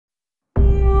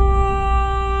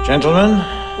Gentlemen,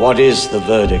 what is the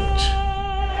verdict?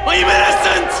 I'm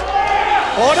innocent!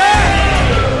 Order!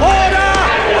 Order!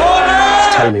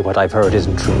 Order! Tell me what I've heard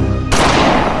isn't true.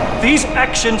 These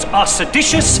actions are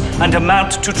seditious and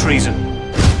amount to treason.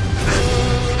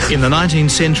 In the 19th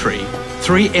century,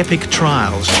 3 epic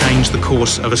trials changed the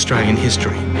course of Australian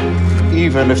history.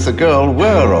 Even if the girl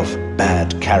were of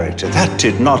bad character, that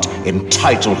did not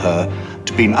entitle her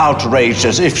to being outraged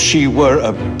as if she were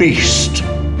a beast.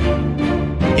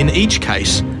 In each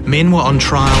case, men were on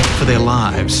trial for their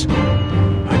lives.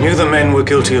 I knew the men were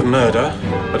guilty of murder,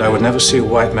 but I would never see a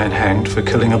white man hanged for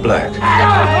killing a black.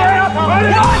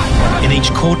 In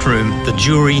each courtroom, the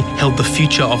jury held the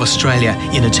future of Australia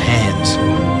in its hands.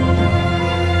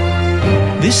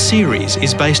 This series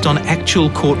is based on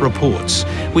actual court reports,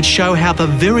 which show how the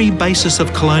very basis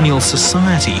of colonial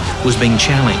society was being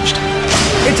challenged.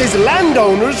 It is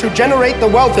landowners who generate the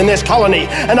wealth in this colony,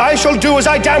 and I shall do as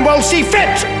I damn well see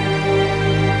fit!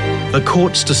 The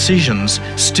court's decisions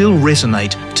still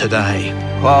resonate today.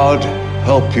 God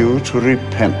help you to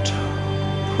repent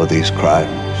for these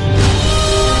crimes.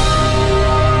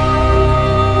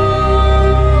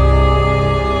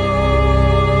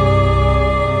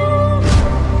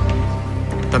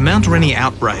 The Mount Rennie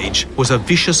outrage was a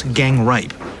vicious gang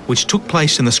rape which took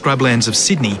place in the scrublands of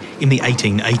Sydney in the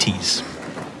 1880s.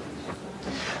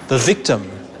 The victim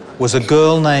was a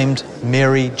girl named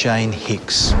Mary Jane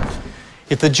Hicks.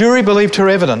 If the jury believed her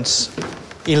evidence,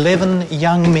 11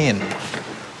 young men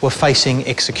were facing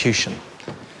execution.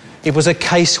 It was a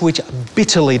case which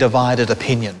bitterly divided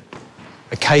opinion,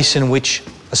 a case in which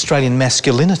Australian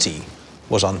masculinity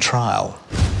was on trial.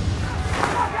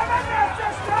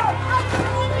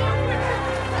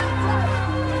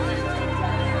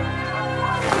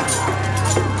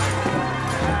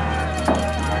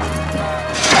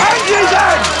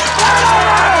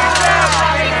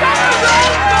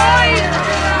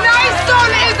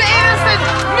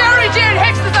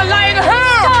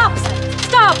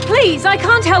 Please, I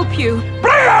can't help you.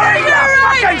 Bring her in, you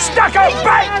fucking stucco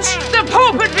bitch! The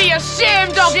Pope would be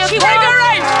ashamed of you. She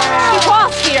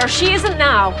was here. She isn't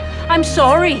now. I'm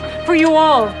sorry for you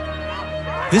all.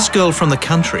 This girl from the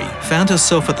country found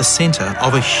herself at the centre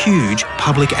of a huge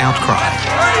public outcry.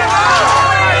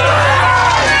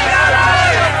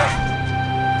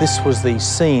 This was the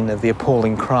scene of the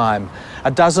appalling crime.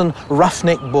 A dozen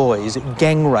roughneck boys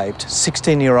gang-raped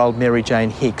 16-year-old Mary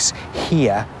Jane Hicks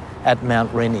here at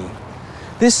Mount Rennie.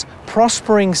 This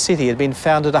prospering city had been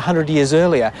founded 100 years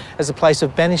earlier as a place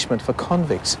of banishment for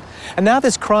convicts. And now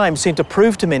this crime seemed to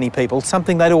prove to many people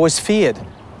something they'd always feared,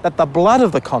 that the blood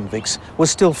of the convicts was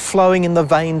still flowing in the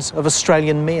veins of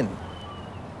Australian men.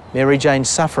 Mary Jane's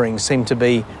suffering seemed to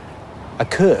be a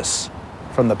curse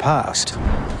from the past.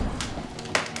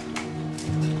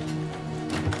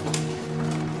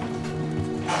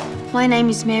 My name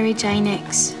is Mary Jane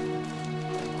Hicks.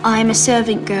 I am a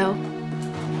servant girl.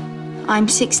 I'm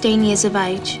 16 years of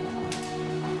age.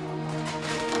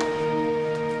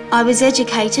 I was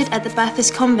educated at the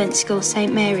Bathurst Convent School,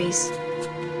 St Mary's.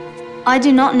 I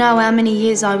do not know how many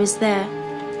years I was there.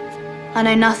 I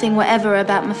know nothing whatever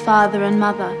about my father and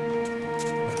mother.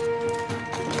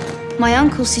 My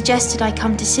uncle suggested I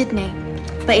come to Sydney,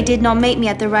 but he did not meet me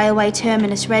at the railway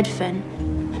terminus Redfern.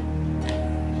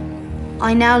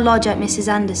 I now lodge at Mrs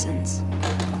Anderson's.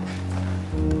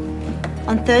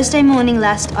 On Thursday morning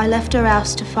last, I left her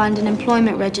house to find an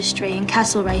employment registry in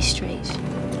Castlereagh Street.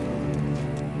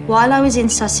 While I was in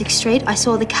Sussex Street, I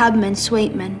saw the cabman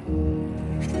Sweetman.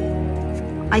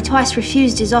 I twice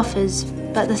refused his offers,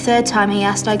 but the third time he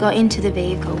asked, I got into the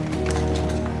vehicle.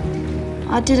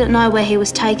 I didn't know where he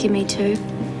was taking me to.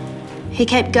 He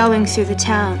kept going through the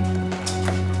town.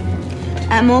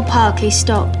 At Moore Park, he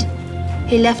stopped.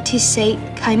 He left his seat,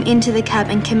 came into the cab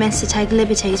and commenced to take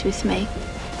liberties with me.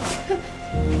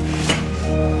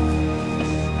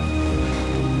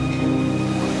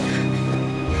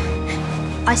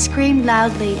 I screamed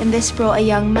loudly and this brought a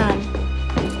young man.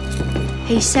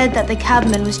 He said that the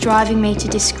cabman was driving me to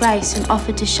disgrace and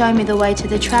offered to show me the way to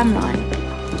the tram line.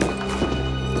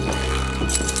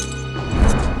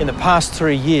 In the past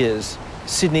 3 years,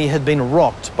 Sydney had been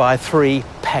rocked by 3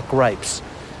 pack rapes.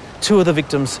 2 of the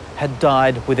victims had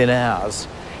died within hours.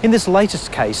 In this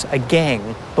latest case, a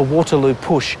gang, the Waterloo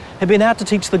Push, had been out to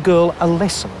teach the girl a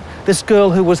lesson. This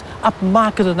girl who was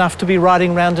upmarket enough to be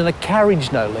riding around in a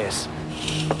carriage, no less.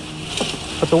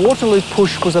 But the Waterloo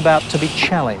Push was about to be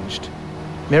challenged.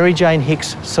 Mary Jane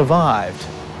Hicks survived,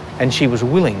 and she was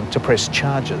willing to press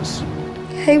charges.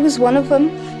 He was one of them.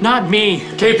 Not me.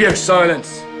 Keep your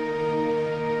silence.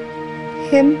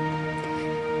 Him.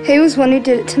 He was one who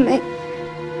did it to me.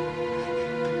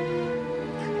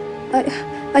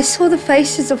 I saw the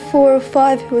faces of 4 or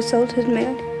 5 who assaulted me.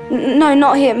 No,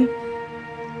 not him.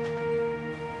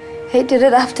 He did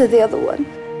it after the other one.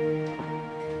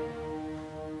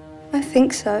 I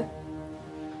think so.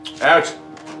 Out.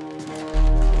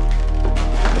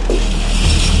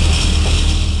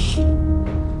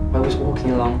 I was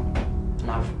walking along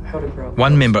and I've heard a girl...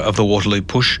 One member of the Waterloo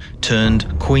Push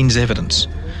turned Queen's evidence.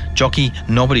 Jockey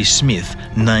Nobbity Smith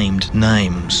named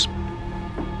names.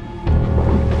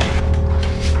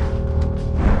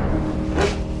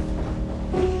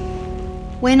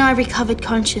 When I recovered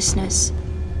consciousness,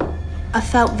 I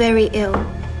felt very ill.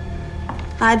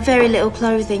 I had very little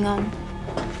clothing on.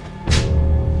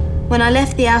 When I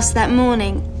left the house that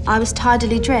morning, I was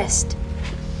tidily dressed.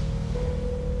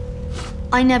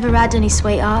 I never had any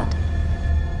sweetheart.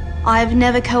 I have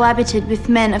never cohabited with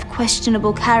men of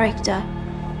questionable character.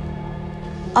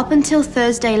 Up until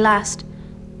Thursday last,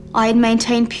 I had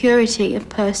maintained purity of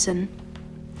person.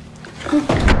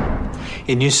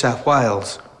 In New South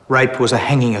Wales, rape was a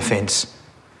hanging offence.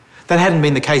 That hadn't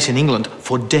been the case in England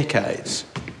for decades.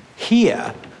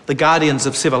 Here, the guardians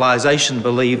of civilisation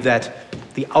believed that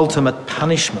the ultimate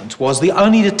punishment was the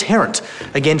only deterrent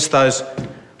against those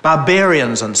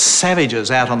barbarians and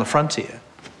savages out on the frontier.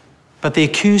 But the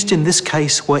accused in this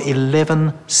case were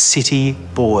 11 city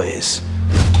boys.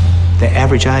 Their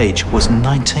average age was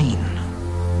 19.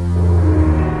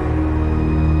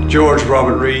 George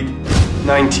Robert Reed,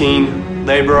 19,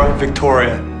 labourer,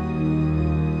 Victoria.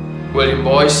 William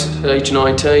Boyce, age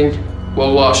 19,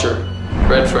 wool washer,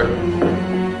 Redford.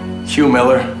 Hugh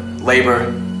Miller,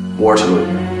 labourer, Waterloo.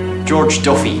 George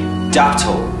Duffy,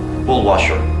 Dapto, wool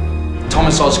washer.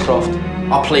 Thomas Oscroft,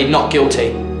 I plead not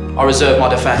guilty. I reserve my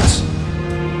defence.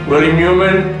 William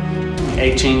Newman,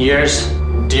 18 years,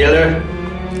 dealer.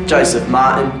 Joseph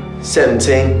Martin,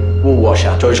 17, wool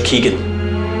washer. George Keegan,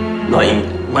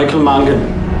 19. Michael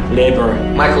Mangan, labourer.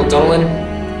 Michael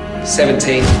Donnellan,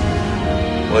 17.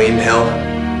 William Hill,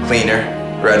 cleaner,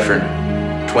 Redfern,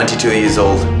 22 years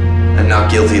old, and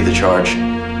not guilty of the charge.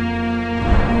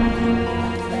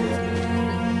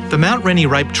 The Mount Rennie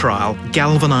rape trial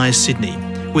galvanised Sydney,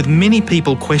 with many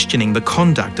people questioning the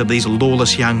conduct of these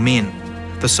lawless young men,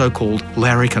 the so-called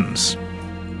larrikins.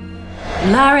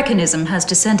 Larrikinism has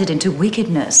descended into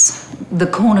wickedness. The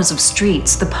corners of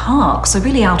streets, the parks are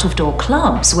really out-of-door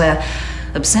clubs where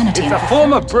obscenity... If the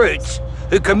former brutes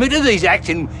who committed these acts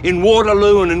in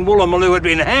Waterloo and in Woolloomooloo had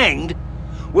been hanged,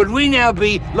 would we now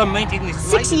be lamenting this...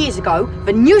 6 years ago,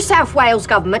 the New South Wales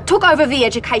government took over the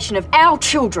education of our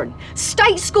children.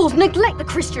 State schools neglect the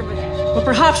Christian religion. Well,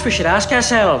 perhaps we should ask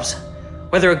ourselves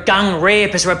whether gang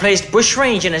rape has replaced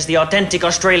bushranging as the authentic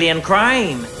Australian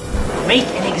crime. Make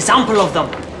an example of them.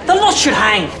 The lot should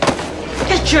hang.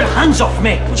 Get your hands off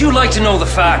me. Would you like to know the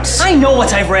facts? I know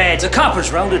what I've read. The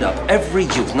coppers rounded up every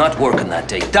youth not working that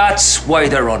day. That's why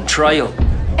they're on trial.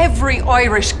 Every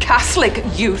Irish Catholic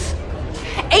youth.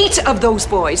 8 of those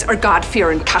boys are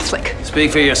God-fearing Catholic.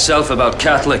 Speak for yourself about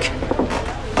Catholic.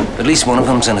 At least one of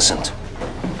them's innocent.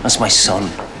 That's my son.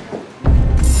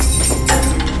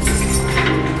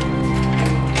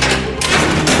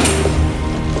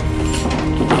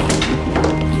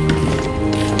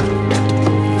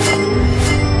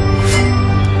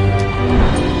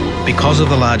 Because of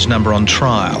the large number on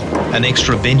trial, an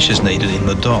extra bench is needed in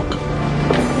the dock.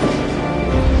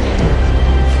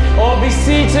 All be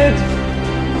seated.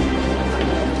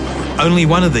 Only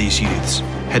one of these youths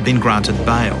had been granted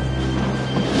bail.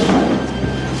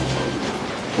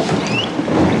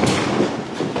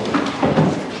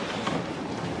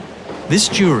 This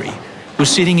jury was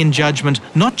sitting in judgment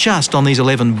not just on these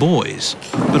 11 boys,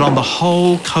 but on the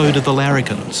whole code of the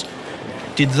larrikins.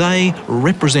 Did they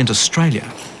represent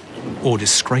Australia or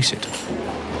disgrace it?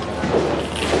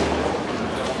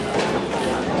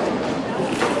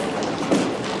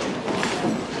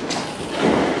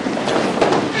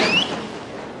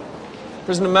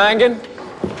 Prisoner Mangan.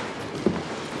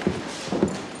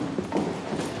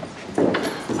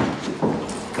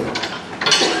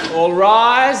 All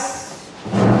rise.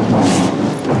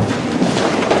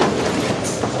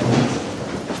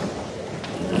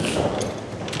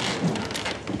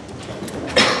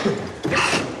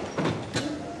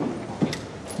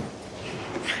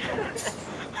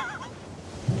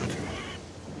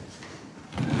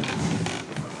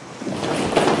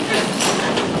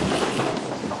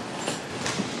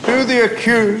 Do the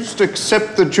accused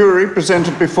accept the jury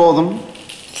presented before them?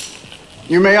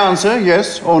 You may answer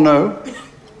yes or no.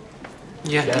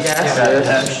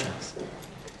 Yes.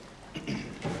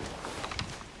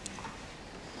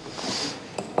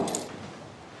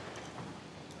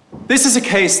 This is a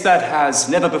case that has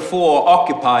never before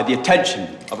occupied the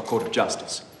attention of a court of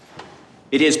justice.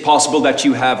 It is possible that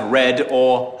you have read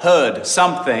or heard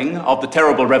something of the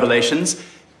terrible revelations.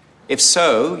 If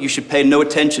so, you should pay no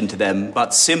attention to them,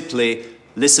 but simply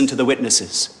listen to the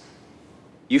witnesses.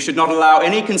 You should not allow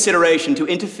any consideration to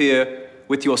interfere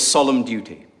with your solemn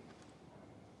duty.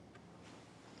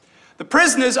 The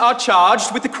prisoners are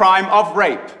charged with the crime of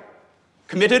rape,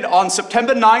 committed on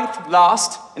September 9th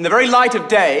last, in the very light of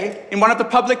day, in one of the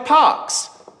public parks.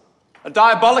 A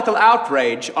diabolical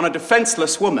outrage on a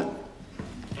defenseless woman.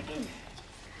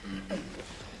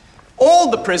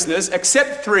 All the prisoners,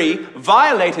 except 3,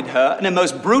 violated her in a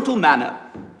most brutal manner,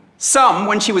 some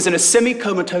when she was in a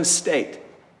semi-comatose state.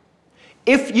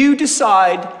 If you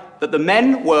decide that the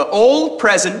men were all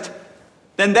present,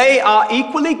 then they are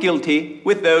equally guilty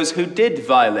with those who did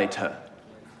violate her.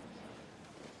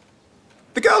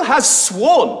 The girl has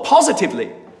sworn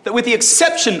positively that with the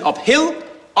exception of Hill,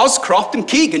 Oscroft and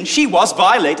Keegan, she was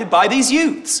violated by these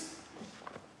youths.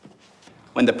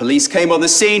 When the police came on the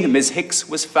scene, Ms. Hicks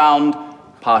was found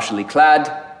partially clad,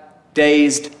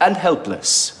 dazed and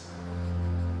helpless.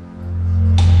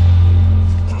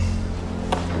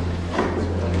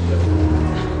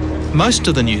 Most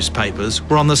of the newspapers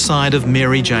were on the side of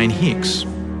Mary Jane Hicks.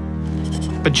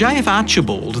 But J.F.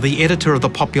 Archibald, the editor of the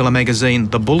popular magazine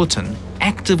The Bulletin,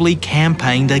 actively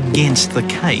campaigned against the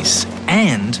case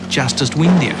and Justice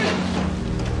Windia.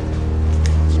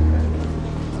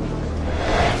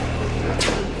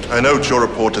 I note your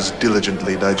reporters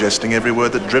diligently digesting every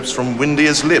word that drips from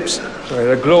Windia's lips.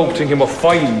 The Globe think him a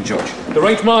fine judge. The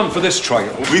right man for this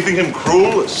trial. We think him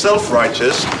cruel,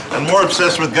 self-righteous, and more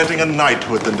obsessed with getting a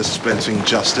knighthood than dispensing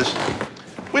justice.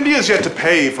 Windia's yet to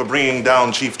pay for bringing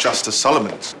down Chief Justice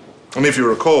Solomons. And if you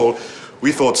recall,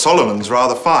 we thought Solomons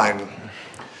rather fine.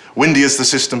 Windia's the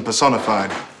system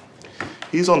personified.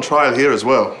 He's on trial here as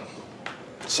well,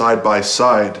 side by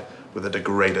side with a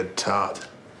degraded tart.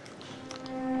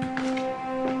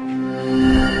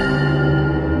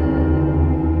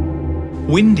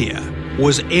 Windia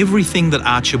was everything that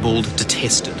Archibald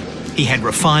detested. He had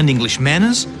refined English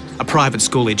manners, a private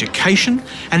school education,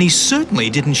 and he certainly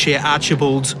didn't share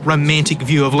Archibald's romantic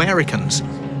view of larrikins.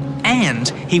 And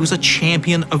he was a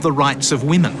champion of the rights of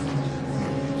women.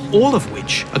 All of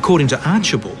which, according to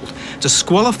Archibald,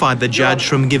 disqualified the judge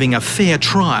from giving a fair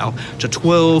trial to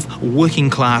 12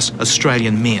 working-class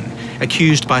Australian men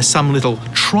accused by some little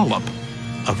trollop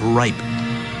of rape.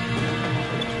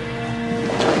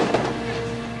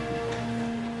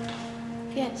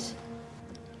 Yes.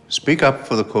 Speak up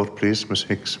for the court, please, Miss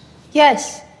Hicks.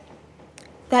 Yes.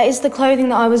 That is the clothing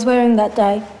that I was wearing that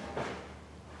day.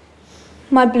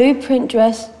 My blue print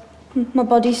dress, my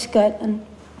body skirt and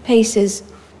pieces.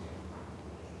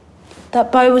 That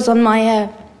bow was on my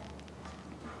hair.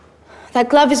 That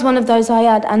glove is one of those I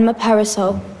had, and my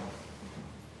parasol.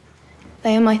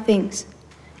 They are my things.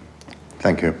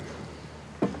 Thank you.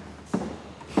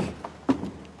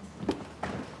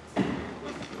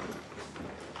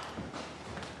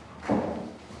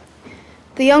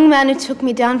 The young man who took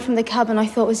me down from the cabin I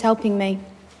thought was helping me.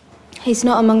 He's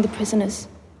not among the prisoners.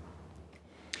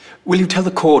 Will you tell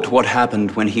the court what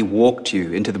happened when he walked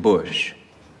you into the bush?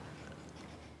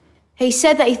 He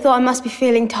said that he thought I must be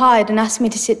feeling tired and asked me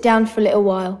to sit down for a little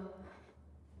while.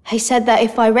 He said that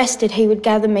if I rested, he would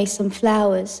gather me some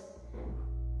flowers.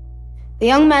 The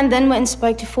young man then went and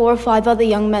spoke to 4 or 5 other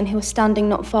young men who were standing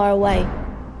not far away.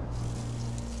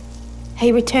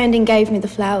 He returned and gave me the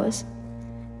flowers.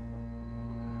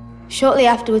 Shortly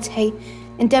afterwards, he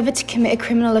endeavoured to commit a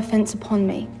criminal offence upon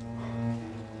me.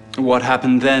 What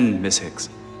happened then, Miss Hicks?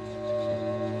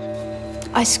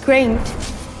 I screamed,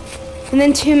 and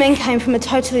then 2 men came from a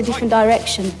totally different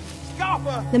direction.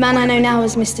 The man I know now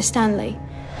as Mr. Stanley.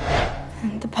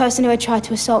 And the person who had tried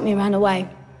to assault me ran away.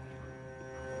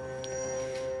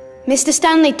 Mr.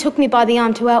 Stanley took me by the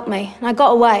arm to help me, and I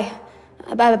got away,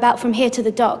 about from here to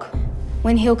the dock,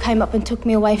 when Hill came up and took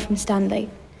me away from Stanley.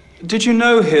 Did you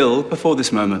know Hill before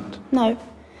this moment? No.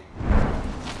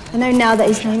 I know now that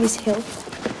his name is Hill.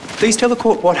 Please tell the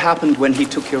court what happened when he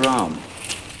took your arm.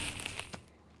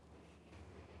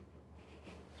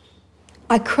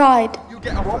 I cried.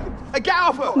 Get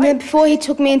off her! And then before he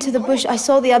took me into the bush, I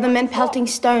saw the other men pelting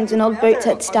stones and old boots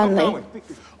at Stanley.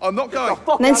 I'm not going.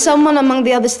 And then someone among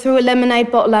the others threw a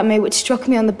lemonade bottle at me, which struck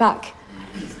me on the back.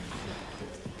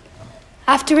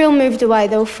 After Hill moved away,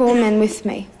 there were 4 men with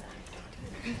me.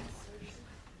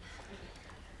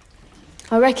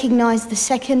 I recognised the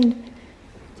 2nd,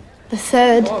 the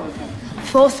 3rd,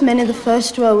 4th men in the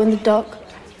 1st row in the dock,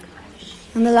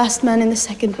 and the last man in the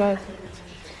 2nd row.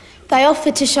 They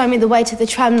offered to show me the way to the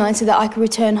tram line so that I could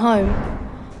return home.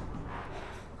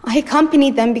 I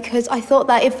accompanied them because I thought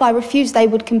that if I refused, they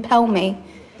would compel me.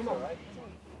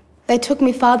 They took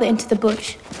me farther into the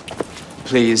bush.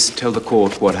 Please tell the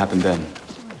court what happened then.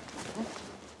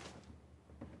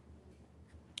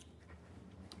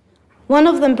 One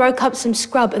of them broke up some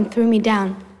scrub and threw me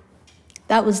down.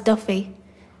 That was Duffy.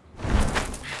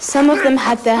 Some of them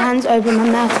had their hands over my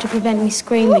mouth to prevent me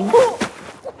screaming.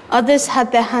 Others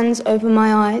had their hands over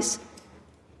my eyes.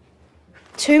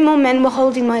 2 more men were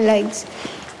holding my legs.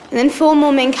 And then 4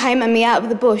 more men came at me out of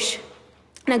the bush.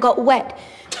 And I got wet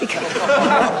because...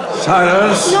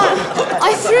 Silence! No,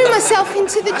 I threw myself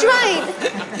into the drain.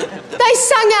 They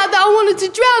sang out that I wanted to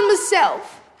drown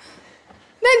myself.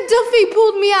 Then Duffy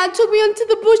pulled me out, took me onto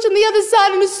the bush on the other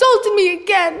side and assaulted me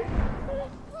again.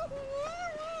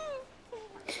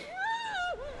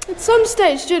 At some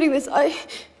stage during this,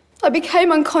 I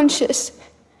became unconscious.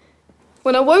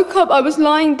 When I woke up, I was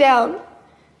lying down.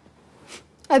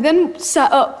 I then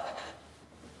sat up.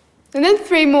 And then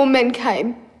 3 more men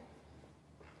came.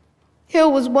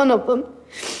 Hill was one of them.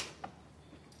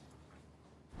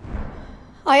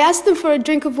 I asked them for a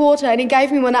drink of water and he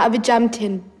gave me one out of a jam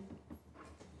tin.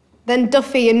 Then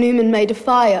Duffy and Newman made a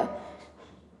fire.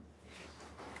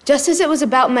 Just as it was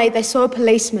about made, they saw a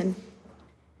policeman.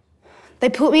 They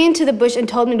put me into the bush and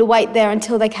told me to wait there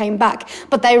until they came back,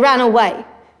 but they ran away.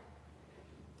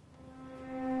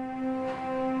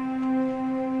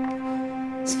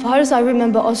 As far as I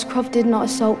remember, Oscroft did not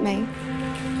assault me.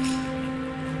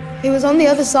 He was on the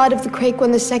other side of the creek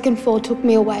when the second 4 took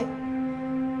me away.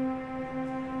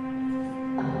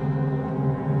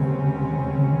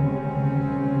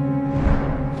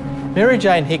 Mary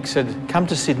Jane Hicks had come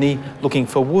to Sydney looking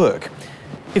for work.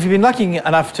 If you'd been lucky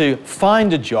enough to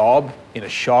find a job in a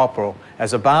shop or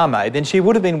as a barmaid, then she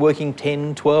would have been working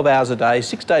 10, 12 hours a day,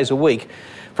 6 days a week,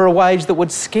 for a wage that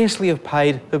would scarcely have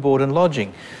paid her board and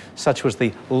lodging. Such was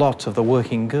the lot of the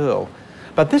working girl.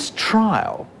 But this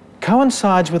trial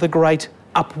coincides with a great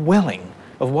upwelling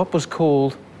of what was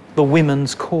called the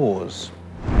women's cause.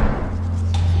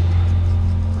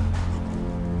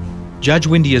 Judge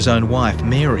Windea's own wife,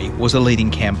 Mary, was a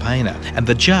leading campaigner, and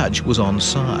the judge was on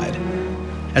side.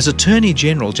 As Attorney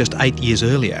General just 8 years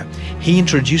earlier, he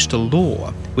introduced a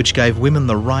law which gave women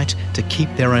the right to keep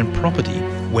their own property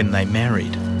when they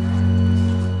married.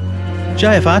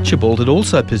 J.F. Archibald had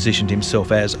also positioned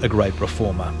himself as a great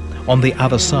reformer, on the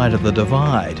other side of the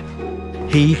divide.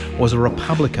 He was a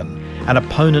Republican, an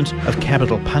opponent of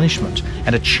capital punishment,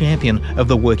 and a champion of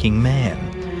the working man.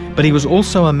 But he was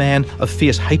also a man of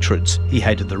fierce hatreds. He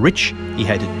hated the rich, he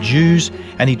hated Jews,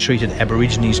 and he treated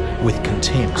Aborigines with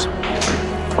contempt.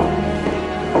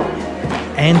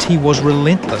 And he was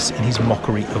relentless in his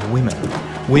mockery of women.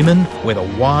 Women, whether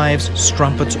wives,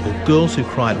 strumpets, or girls who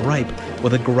cried rape, were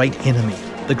the great enemy,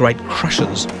 the great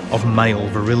crushers of male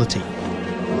virility.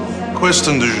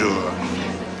 Question du jour.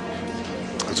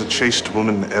 Has a chaste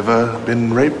woman ever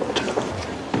been raped?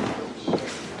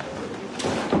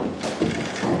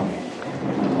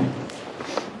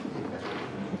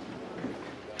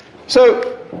 So,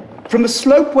 from the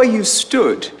slope where you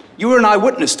stood, you were an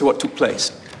eyewitness to what took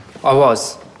place. I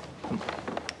was.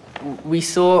 We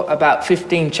saw about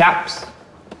 15 chaps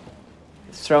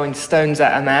throwing stones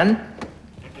at a man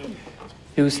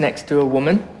who was next to a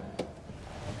woman,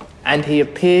 and he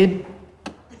appeared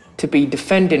to be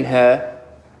defending her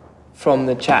from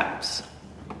the chaps.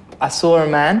 I saw a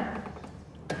man,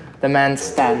 the man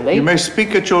Stanley. You may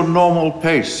speak at your normal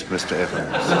pace, Mr.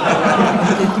 Evans.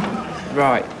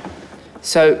 Right.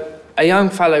 So, a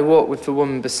young fellow walked with the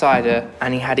woman beside her,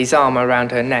 and he had his arm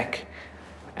around her neck.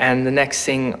 And the next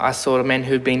thing, I saw the men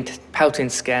who'd been pelting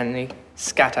Stanley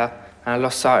scatter, and I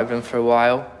lost sight of them for a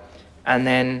while. And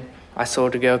then I saw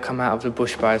the girl come out of the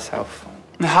bush by herself.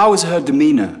 How was her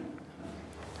demeanour?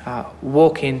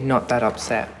 Walking, not that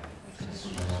upset.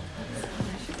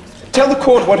 Tell the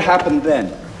court what happened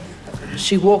then.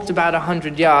 She walked about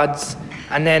 100 yards,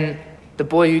 and then the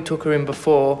boy who took her in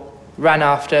before ran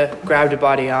after, grabbed her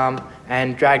by the arm,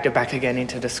 and dragged her back again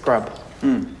into the scrub.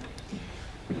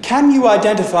 Can you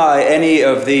identify any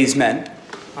of these men?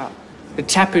 The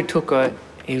chap who took her,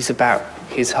 he was about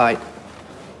his height.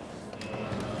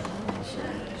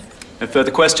 No further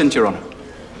questions, Your Honour.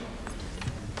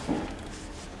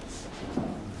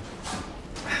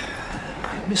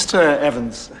 Mr.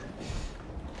 Evans,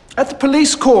 at the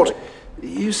police court,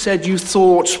 you said you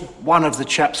thought one of the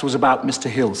chaps was about Mr.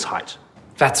 Hill's height.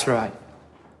 That's right.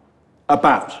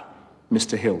 About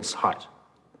Mr. Hill's height.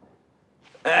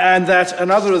 And that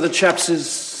another of the chaps is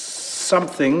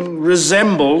something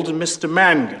resembled Mr.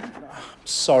 Mangan.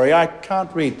 Sorry, I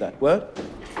can't read that word.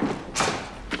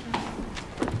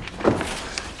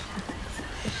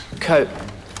 Coat.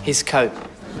 His coat.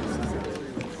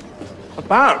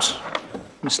 About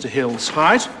Mr. Hill's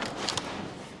height.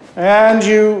 And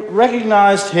you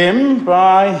recognized him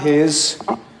by his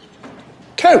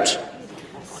coat.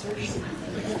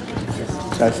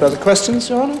 No further questions,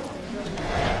 Your Honour?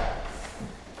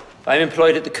 I'm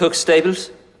employed at the cook's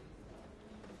stables.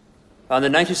 On the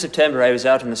 9th of September, I was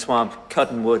out in the swamp,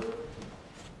 cutting wood.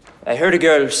 I heard a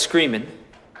girl screaming,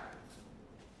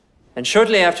 and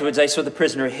shortly afterwards I saw the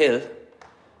prisoner Hill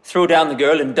throw down the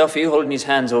girl and Duffy holding his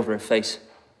hands over her face.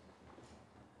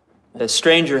 A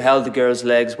stranger held the girl's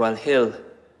legs while Hill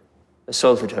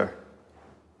assaulted her.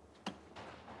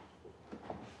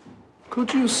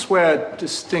 Could you swear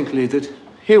distinctly that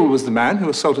Hill was the man who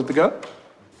assaulted the girl?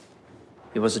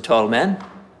 He was a tall man,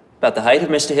 about the height of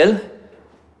Mr. Hill.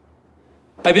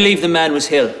 I believe the man was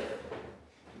Hill.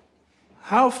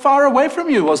 How far away from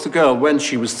you was the girl when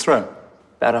she was thrown?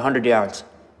 About 100 yards.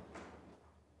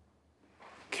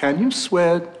 Can you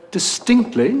swear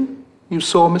distinctly you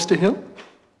saw Mr. Hill?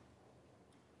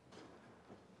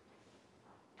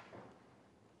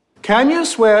 Can you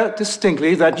swear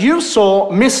distinctly that you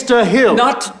saw Mr. Hill?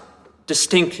 Not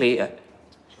distinctly.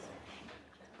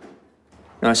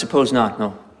 No, I suppose not,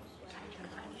 no.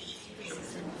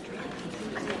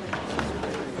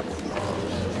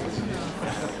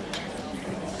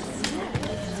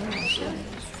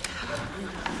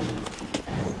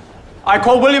 I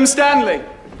call William Stanley.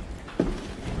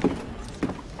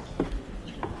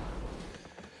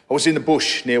 I was in the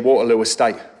bush near Waterloo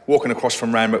Estate, walking across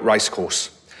from Randwick Racecourse.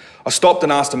 I stopped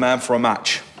and asked a man for a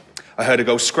match. I heard a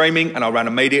girl screaming and I ran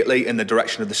immediately in the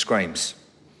direction of the screams.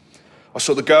 I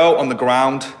saw the girl on the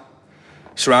ground,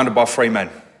 surrounded by 3 men.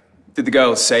 Did the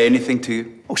girl say anything to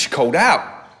you? Oh, she called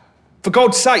out. For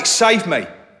God's sake, save me.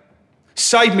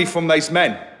 Save me from these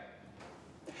men.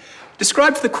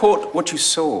 Describe to the court what you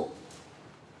saw.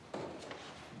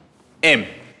 M,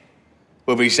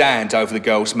 with his hand over the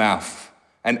girl's mouth,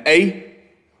 and E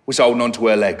was holding onto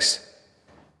her legs.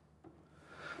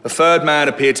 The third man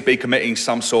appeared to be committing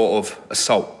some sort of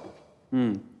assault.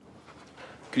 Could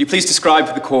you please describe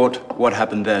to the court what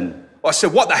happened then? I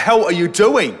said, what the hell are you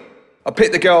doing? I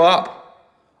picked the girl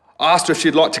up. I asked her if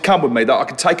she'd like to come with me, that I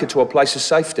could take her to a place of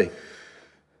safety.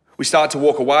 We started to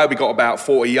walk away. We got about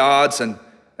 40 yards, and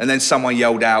then someone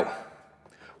yelled out,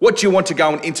 "What do you want to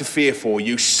go and interfere for,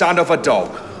 you son of a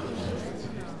dog?"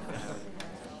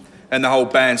 And the whole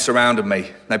band surrounded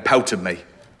me. They pelted me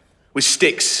with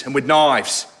sticks and with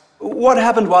knives. What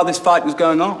happened while this fight was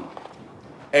going on?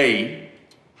 E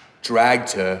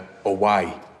dragged her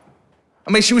away.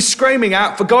 I mean, she was screaming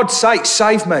out, "For God's sake,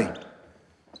 save me."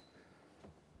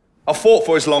 I fought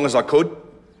for as long as I could,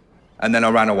 and then I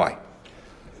ran away.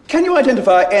 Can you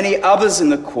identify any others in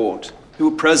the court who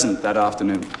were present that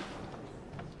afternoon?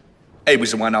 He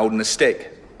was the one holding the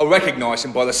stick. I recognised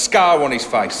him by the scar on his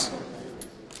face.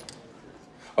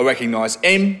 I recognise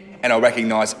him, and I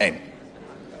recognise M.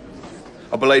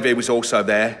 I believe he was also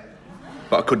there,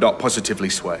 but I could not positively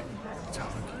swear.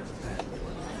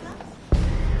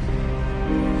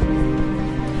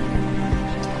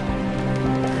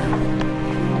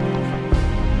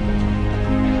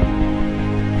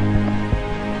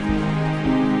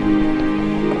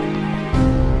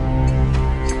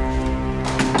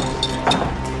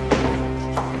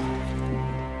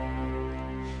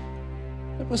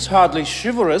 It was hardly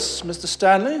chivalrous, Mr.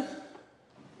 Stanley,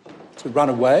 to run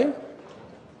away.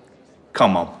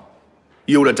 Come on.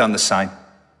 You would have done the same.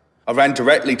 I ran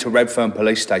directly to Redfern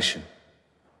Police Station.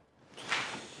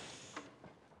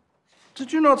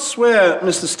 Did you not swear,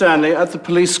 Mr. Stanley, at the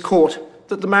police court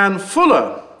that the man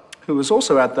Fuller, who was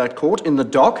also at that court in the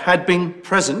dock, had been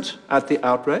present at the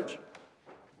outrage?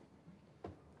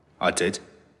 I did.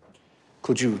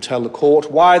 Could you tell the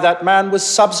court why that man was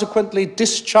subsequently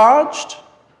discharged?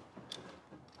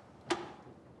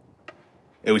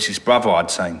 It was his brother, I'd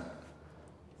say.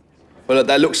 Well,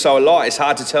 they look so alike, it's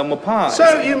hard to tell them apart.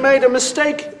 So you made a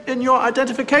mistake in your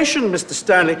identification, Mr.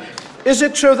 Stanley. Is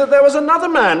it true that there was another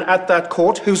man at that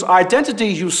court whose identity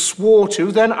you swore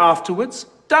to, then afterwards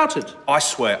doubted? I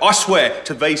swear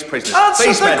to these prisoners. Answer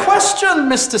these the men. question,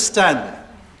 Mr. Stanley.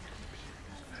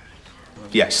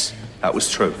 Yes, that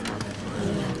was true.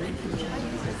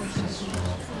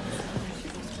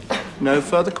 No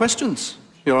further questions,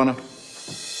 Your Honour.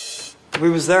 We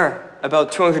was there,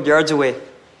 about 200 yards away,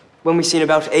 when we seen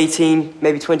about 18,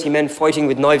 maybe 20 men fighting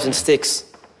with knives and sticks.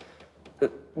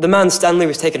 The man Stanley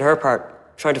was taking her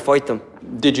part, trying to fight them.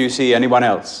 Did you see anyone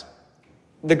else?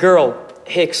 The girl,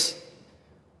 Hicks,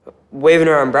 waving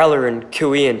her umbrella and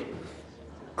cooing.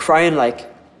 crying like.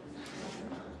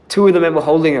 Two of the men were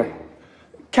holding her.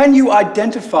 Can you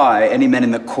identify any men in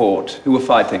the court who were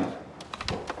fighting?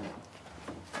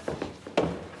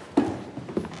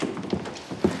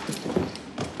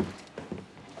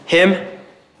 Him.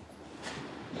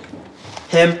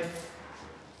 Him.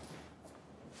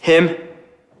 Him.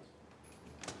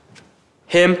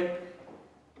 Him.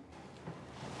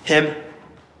 Him.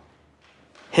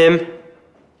 Him.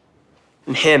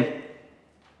 And him.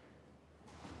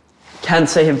 Can't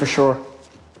say him for sure.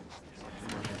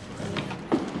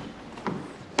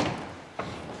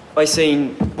 I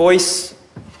seen Boyce,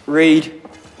 Reid,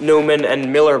 Newman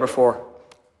and Miller before.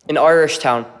 In Irish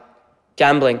Town.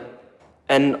 Gambling.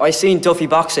 And I seen Duffy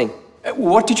boxing.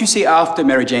 What did you see after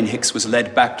Mary Jane Hicks was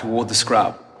led back toward the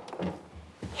scrub?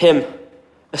 Him.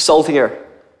 Assaulting her.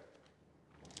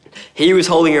 He was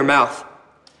holding her mouth.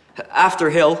 After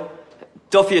Hill,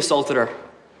 Duffy assaulted her.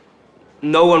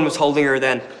 No one was holding her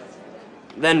then.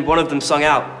 Then one of them sung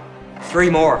out. 3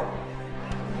 more.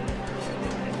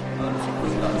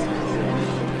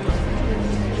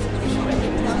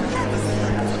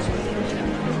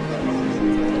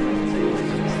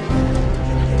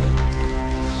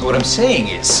 What I'm saying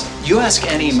is, you ask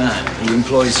any man who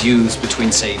employs youths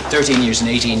between, say, 13 years and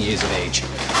 18 years of age,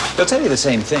 they'll tell you the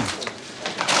same thing.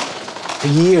 For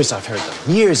years I've heard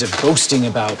them. Years of boasting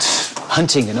about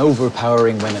hunting and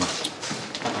overpowering women.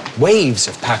 Waves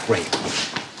of pack rape.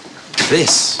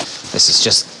 This is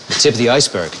just the tip of the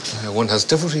iceberg. One has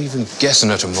difficulty even guessing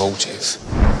at a motive.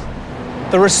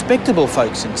 The respectable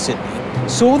folks in Sydney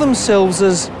saw themselves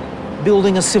as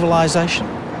building a civilization,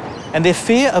 and their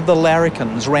fear of the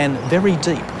larrikins ran very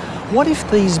deep. What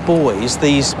if these boys,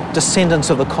 these descendants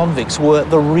of the convicts, were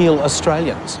the real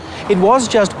Australians? It was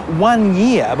just 1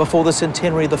 year before the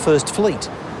centenary of the First Fleet,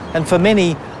 and for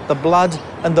many, the blood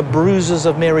and the bruises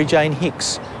of Mary Jane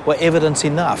Hicks were evidence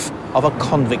enough of a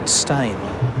convict stain.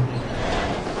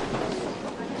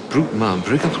 Brute man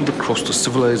breaking through the crust of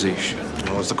civilization.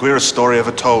 Oh, it's the queerest story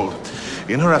ever told.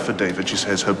 In her affidavit, she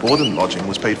says her board and lodging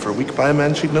was paid for a week by a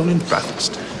man she'd known in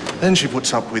Bathurst. Then she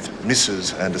puts up with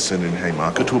Mrs. Anderson in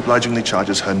Haymarket, who obligingly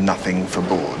charges her nothing for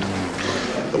board.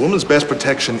 The woman's best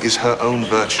protection is her own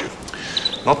virtue,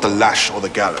 not the lash or the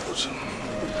gallows.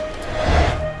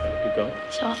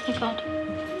 So help me God.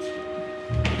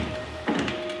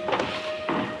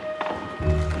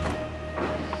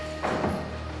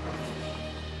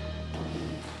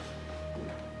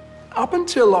 Up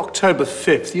until October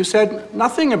 5th, you said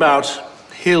nothing about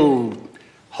Hill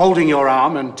holding your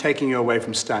arm and taking you away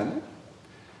from Stanley.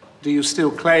 Do you still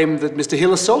claim that Mr.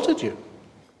 Hill assaulted you?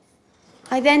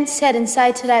 I then said and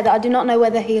say today that I do not know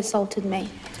whether he assaulted me.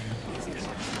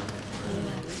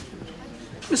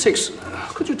 Miss Hicks,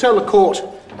 could you tell the court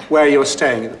where you are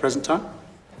staying at the present time?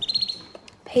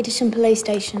 Petersham Police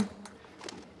Station.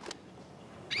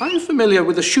 Are you familiar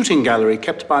with the shooting gallery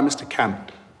kept by Mr.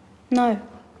 Campbell? No.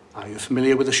 Are you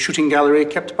familiar with the shooting gallery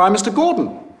kept by Mr.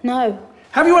 Gordon? No.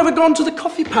 Have you ever gone to the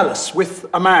Coffee Palace with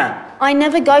a man? I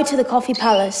never go to the Coffee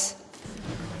Palace.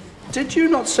 Did you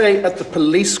not say at the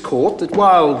police court that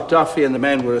while Duffy and the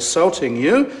men were assaulting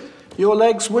you, your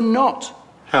legs were not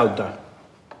held down?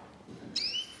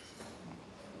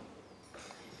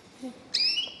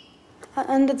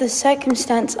 Under the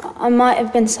circumstance, I might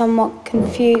have been somewhat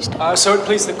confused. So it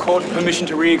please the court permission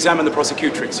to re-examine the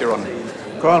prosecutrix, Your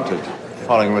Honour. Granted.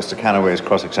 Following Mr. Canaway's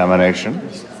cross-examination.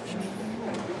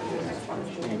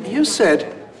 You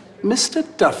said Mr.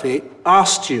 Duffy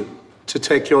asked you to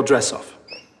take your dress off.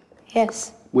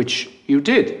 Yes. Which you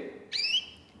did.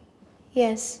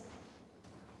 Yes.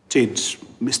 Did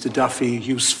Mr. Duffy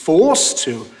use force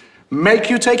to make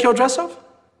you take your dress off?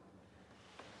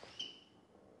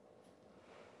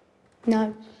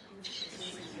 No.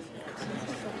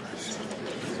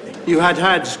 You had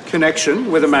had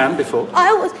connection with a man before?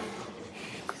 I was...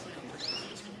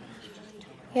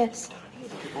 Yes.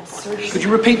 Could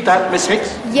you repeat that, Miss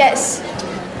Hicks? Yes.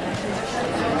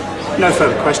 No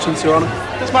further questions, Your Honour.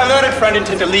 Does my learned friend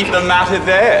intend to leave the matter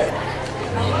there?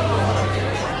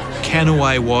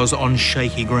 Canaway was on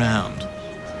shaky ground.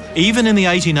 Even in the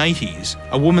 1880s,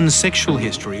 a woman's sexual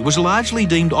history was largely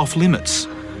deemed off-limits,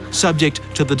 subject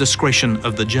to the discretion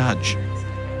of the judge.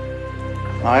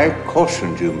 I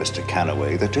cautioned you, Mr.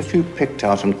 Canaway, that if you picked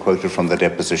out and quoted from the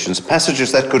depositions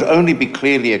passages that could only be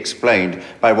clearly explained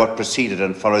by what preceded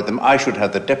and followed them, I should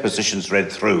have the depositions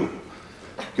read through.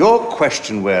 Your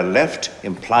question where left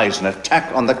implies an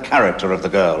attack on the character of the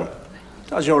girl.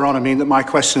 Does Your Honour mean that my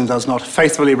question does not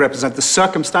faithfully represent the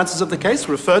circumstances of the case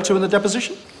referred to in the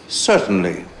deposition?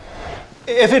 Certainly.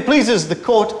 If it pleases the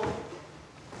court...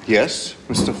 Yes,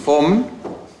 Mr. Foreman?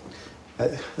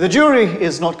 The jury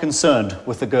is not concerned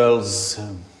with the girl's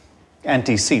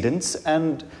antecedents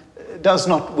and does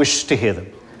not wish to hear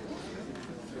them.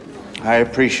 I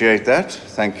appreciate that,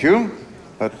 thank you.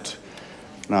 But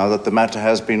now that the matter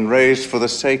has been raised for the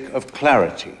sake of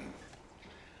clarity,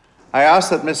 I ask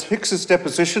that Miss Hicks's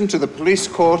deposition to the police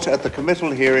court at the committal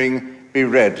hearing be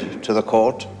read to the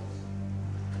court.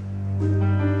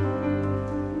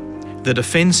 The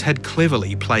defence had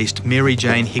cleverly placed Mary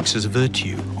Jane Hicks's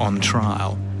virtue on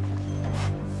trial.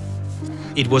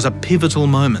 It was a pivotal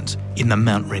moment in the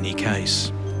Mount Rennie case.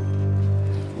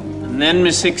 And then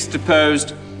Miss Hicks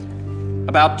deposed,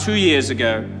 about 2 years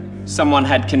ago, someone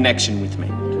had connection with me.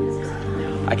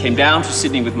 I came down to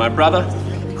Sydney with my brother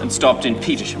and stopped in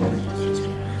Petersham.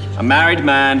 A married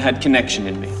man had connection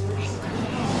in me.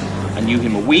 I knew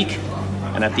him a week,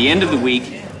 and at the end of the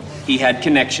week, he had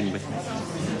connection with me.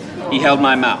 He held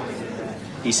my mouth.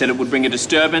 He said it would bring a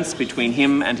disturbance between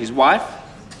him and his wife.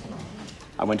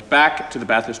 I went back to the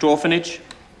Bathurst orphanage.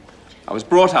 I was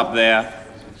brought up there.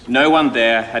 No one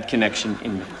there had connection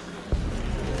in me.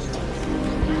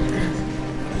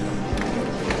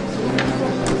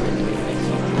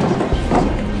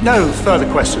 No further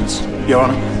questions, Your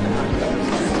Honour.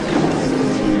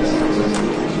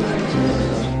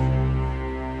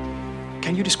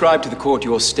 Can you describe to the court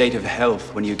your state of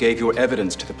health when you gave your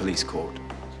evidence to the police court?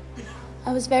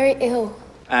 I was very ill.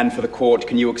 And for the court,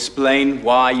 can you explain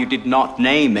why you did not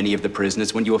name any of the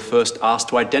prisoners when you were first asked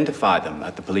to identify them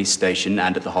at the police station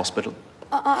and at the hospital?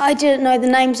 I didn't know the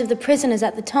names of the prisoners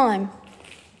at the time.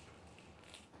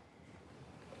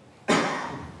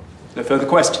 No further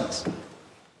questions?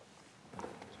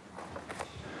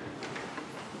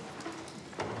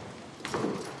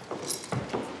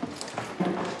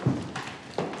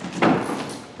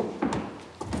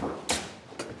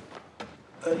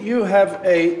 You have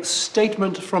a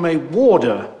statement from a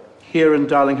warder here in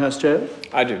Darlinghurst Jail?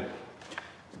 I do.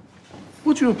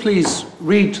 Would you please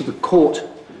read to the court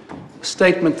a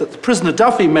statement that the prisoner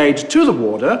Duffy made to the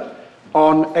warder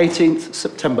on 18th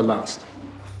September last?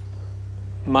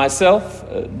 Myself,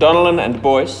 Donnellan and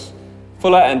Boyce,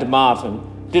 Fuller and Martin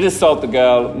did assault the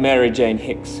girl Mary Jane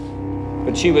Hicks,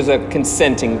 but she was a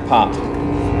consenting party.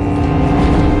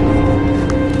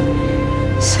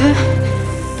 Sir?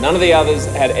 None of the others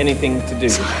had anything to do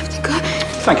with it. I have to go.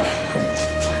 Thank you.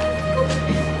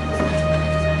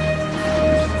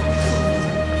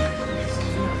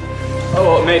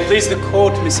 Oh, may it please the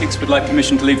court, Miss Hicks would like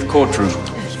permission to leave the courtroom.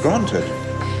 It's granted.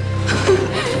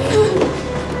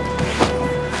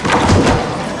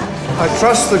 I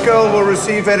trust the girl will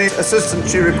receive any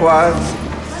assistance she requires.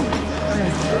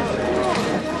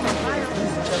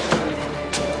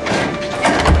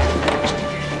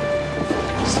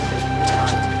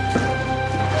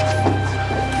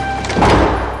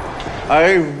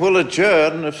 I will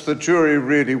adjourn if the jury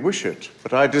really wish it,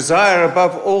 but I desire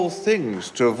above all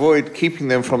things to avoid keeping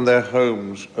them from their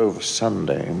homes over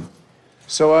Sunday.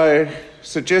 So I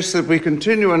suggest that we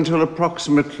continue until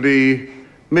approximately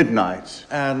midnight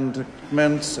and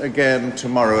commence again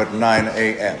tomorrow at 9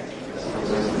 a.m.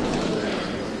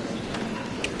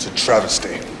 It's a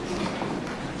travesty.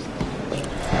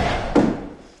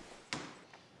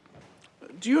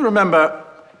 Do you remember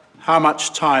how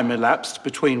much time elapsed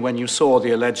between when you saw the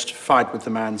alleged fight with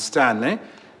the man Stanley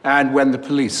and when the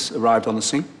police arrived on the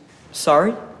scene?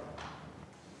 Sorry?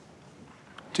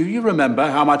 Do you remember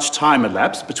how much time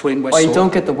elapsed between when you saw... I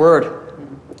don't get the word.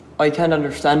 I can't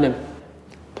understand him.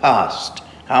 Passed.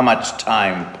 How much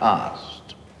time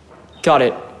passed? Got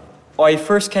it. I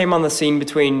first came on the scene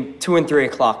between 2 and 3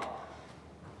 o'clock.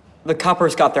 The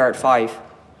coppers got there at 5.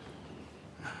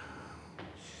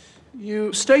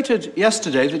 You stated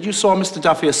yesterday that you saw Mr.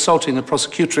 Duffy assaulting the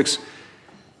prosecutrix,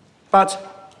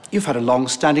 but you've had a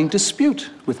long-standing dispute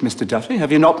with Mr. Duffy,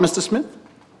 have you not, Mr. Smith?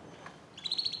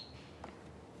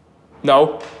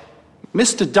 No.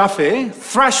 Mr. Duffy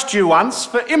thrashed you once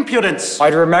for impudence.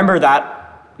 I'd remember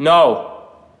that. No.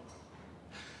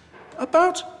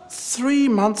 About 3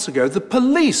 months ago, the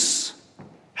police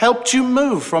helped you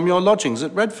move from your lodgings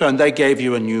at Redfern. They gave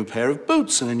you a new pair of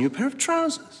boots and a new pair of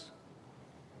trousers.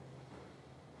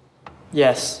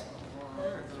 Yes.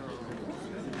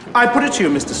 I put it to you,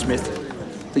 Mr.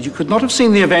 Smith, that you could not have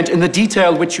seen the event in the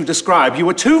detail which you describe. You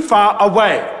were too far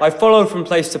away. I followed from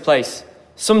place to place.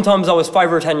 Sometimes I was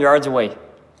 5 or 10 yards away.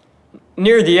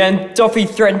 Near the end, Duffy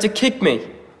threatened to kick me.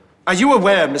 Are you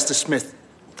aware, Mr. Smith,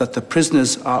 that the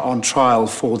prisoners are on trial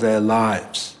for their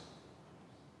lives?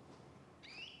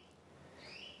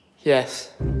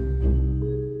 Yes.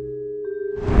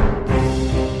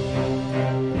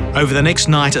 Over the next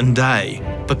night and day,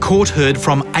 the court heard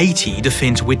from 80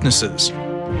 defence witnesses.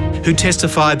 who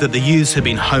testified that the youths had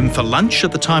been home for lunch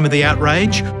at the time of the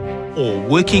outrage, or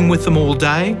working with them all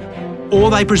day, or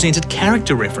they presented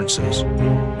character references.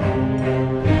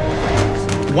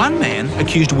 One man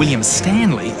accused William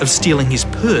Stanley of stealing his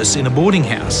purse in a boarding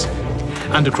house.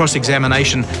 Under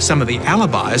cross-examination, some of the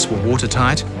alibis were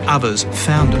watertight, others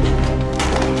founded.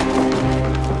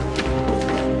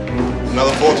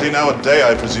 Another 14-hour day,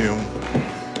 I presume.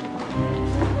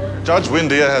 Judge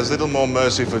Windeyer has little more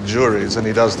mercy for juries than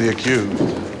he does the accused.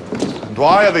 And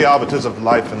why are the arbiters of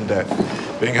life and death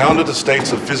being hounded to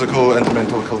states of physical and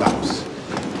mental collapse?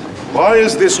 Why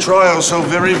is this trial so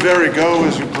very, very go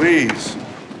as you please?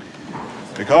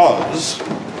 Because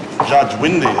Judge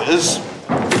Windeyer's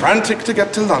frantic to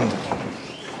get to London.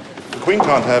 The Queen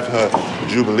can't have her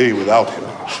Jubilee without him.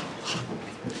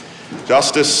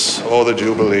 Justice or the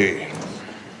Jubilee.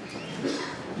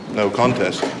 No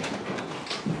contest.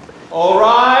 All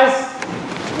rise.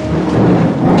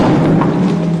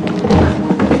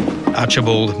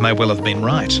 Archibald may well have been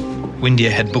right. Windeyer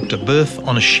had booked a berth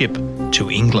on a ship to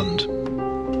England.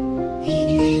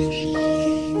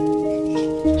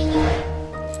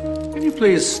 Can you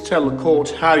please tell the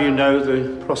court how you know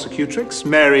the prosecutrix,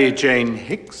 Mary Jane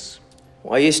Hicks?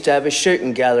 I used to have a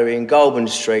shooting gallery in Goulburn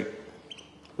Street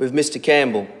with Mr.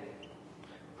 Campbell.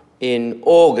 In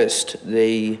August,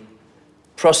 the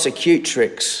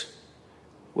prosecutrix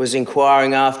was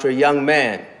inquiring after a young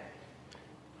man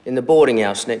in the boarding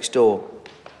house next door.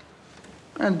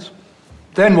 And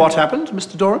then what happened,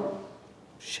 Mr. Doran?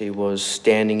 She was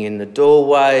standing in the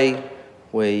doorway.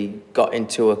 We got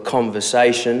into a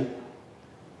conversation.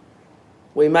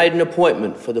 We made an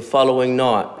appointment for the following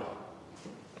night.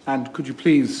 And could you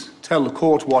please tell the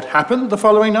court what happened the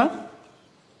following night?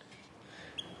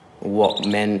 What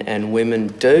men and women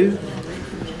do.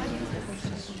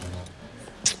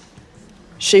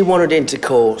 She wanted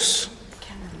intercourse.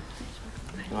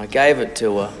 I gave it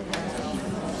to her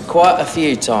quite a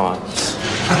few times.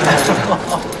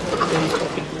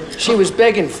 She was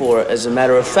begging for it, as a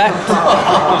matter of fact.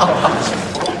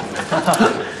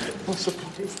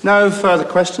 No further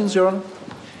questions, Your Honour?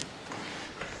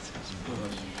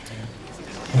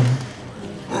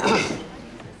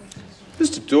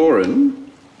 Mr.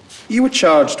 Doran, you were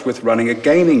charged with running a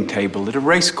gaming table at a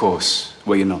racecourse,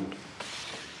 were you not?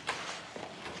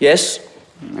 Yes.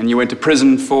 And you went to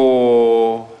prison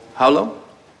for how long?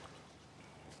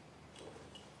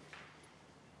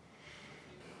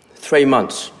 3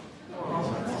 months.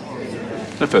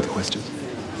 No further questions.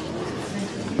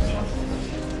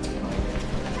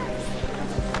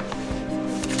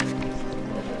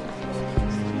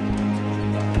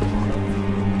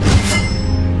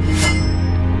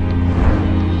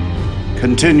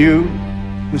 Continue,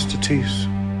 Mr. Teese.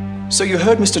 So you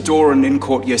heard Mr. Doran in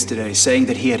court yesterday saying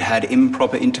that he had had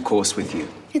improper intercourse with you.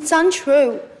 It's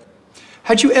untrue.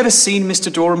 Had you ever seen Mr.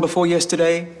 Doran before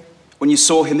yesterday, when you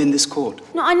saw him in this court?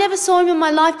 No, I never saw him in my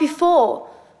life before.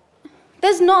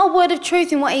 There's not a word of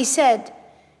truth in what he said.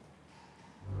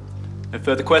 No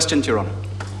further questions, Your Honour.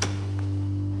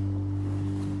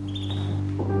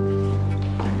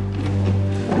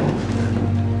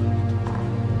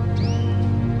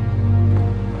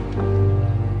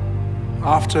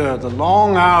 After the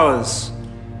long hours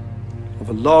of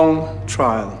a long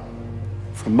trial,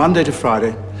 from Monday to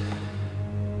Friday,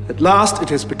 at last it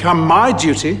has become my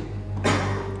duty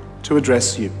to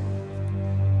address you.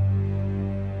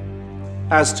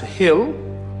 As to Hill,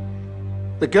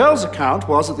 the girl's account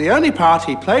was that the only part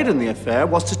he played in the affair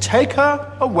was to take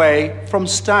her away from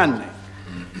Stanley,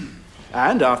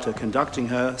 and after conducting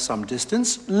her some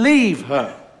distance, leave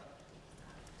her.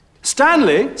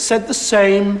 Stanley said the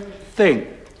same thing.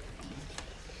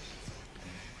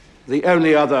 The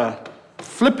only other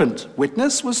flippant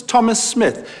witness was Thomas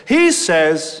Smith. He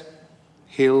says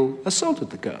Hill assaulted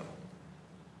the girl.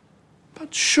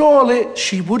 But surely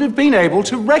she would have been able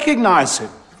to recognize him.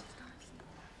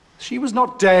 She was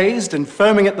not dazed and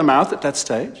foaming at the mouth at that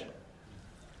stage.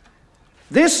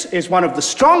 This is one of the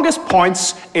strongest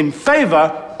points in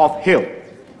favor of Hill.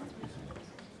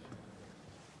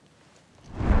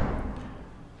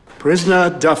 Prisoner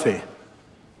Duffy.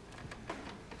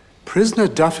 Prisoner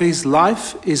Duffy's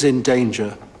life is in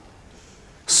danger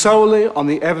solely on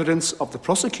the evidence of the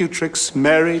prosecutrix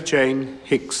Mary Jane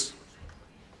Hicks.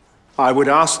 I would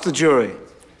ask the jury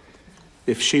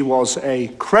if she was a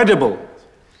credible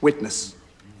witness.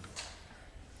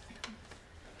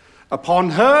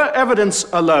 Upon her evidence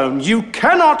alone, you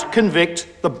cannot convict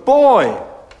the boy,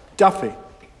 Duffy.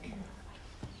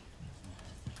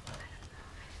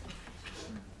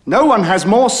 No one has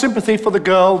more sympathy for the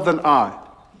girl than I.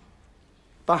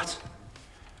 But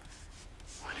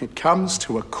when it comes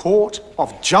to a court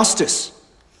of justice,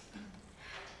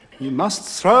 you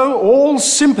must throw all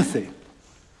sympathy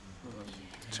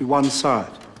to one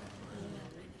side.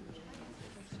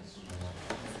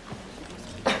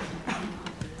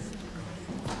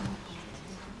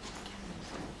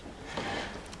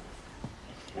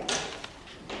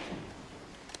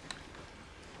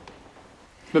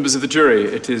 Members of the jury,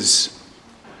 it is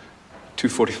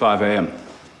 2:45 a.m.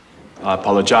 I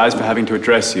apologize for having to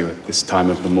address you at this time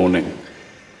of the morning.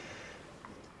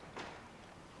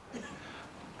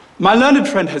 My learned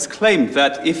friend has claimed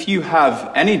that if you have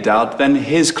any doubt, then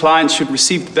his client should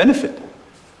receive the benefit.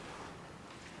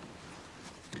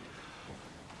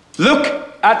 Look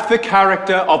at the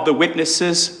character of the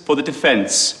witnesses for the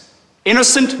defense.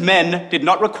 Innocent men did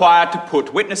not require to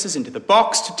put witnesses into the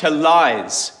box to tell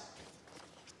lies.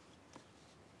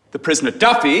 The prisoner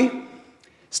Duffy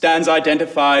stands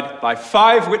identified by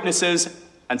 5 witnesses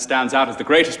and stands out as the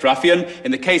greatest ruffian.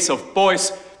 In the case of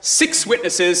Boyce, 6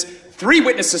 witnesses, 3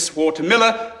 witnesses swore to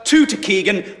Miller, 2 to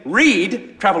Keegan.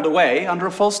 Reed travelled away under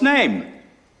a false name.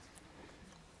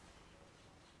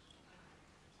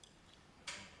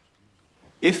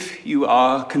 If you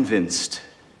are convinced,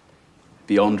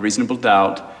 beyond reasonable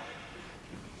doubt,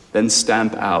 then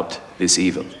stamp out this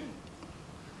evil,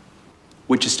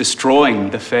 which is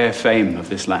destroying the fair fame of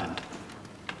this land.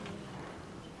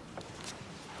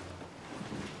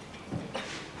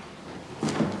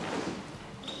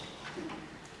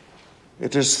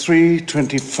 It is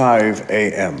 3:25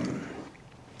 a.m.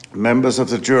 Members of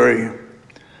the jury,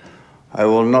 I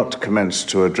will not commence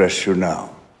to address you now.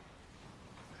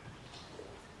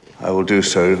 I will do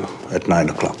so at 9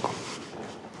 o'clock.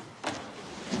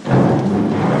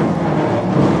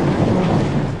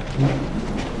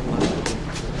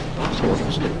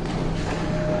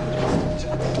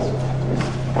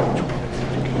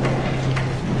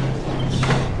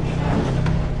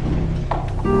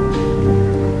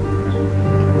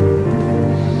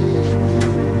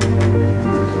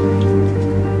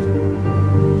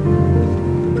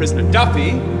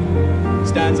 Duffy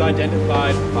stands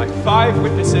identified by 5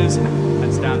 witnesses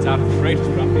and stands out as the greatest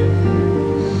ruffian.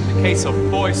 In the case of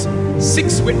Boyce,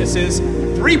 6 witnesses,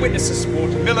 3 witnesses swore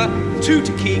to Miller, 2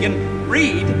 to Keegan.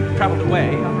 Reed travelled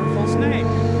away under a false name.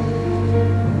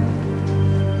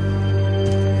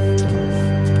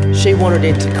 She wanted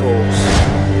intercourse.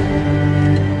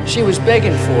 She was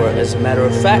begging for it, as a matter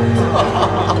of fact.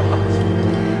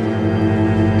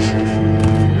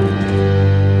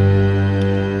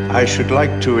 I should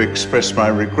like to express my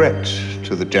regret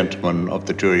to the gentlemen of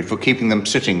the jury for keeping them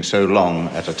sitting so long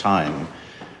at a time.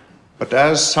 But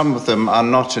as some of them are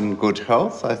not in good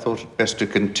health, I thought it best to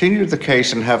continue the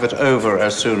case and have it over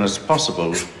as soon as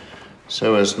possible,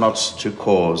 so as not to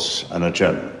cause an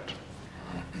adjournment.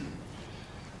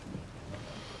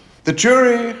 The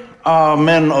jury are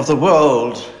men of the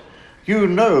world. You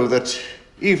know that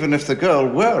even if the girl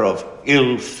were of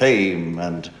ill fame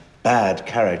and bad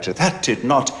character, that did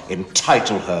not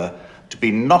entitle her to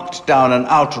be knocked down and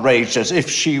outraged as if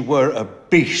she were a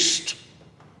beast.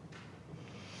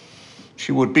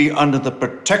 She would be under the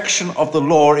protection of the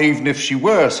law even if she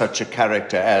were such a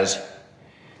character as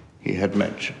he had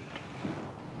mentioned.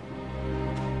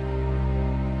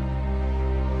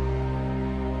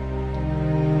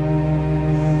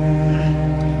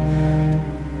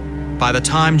 By the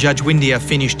time Judge Windeyer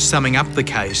finished summing up the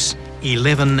case,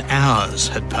 11 hours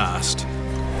had passed.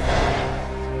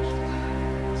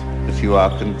 If you are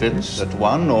convinced that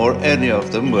one or any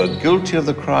of them were guilty of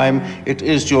the crime, it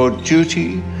is your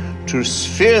duty to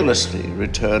fearlessly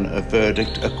return a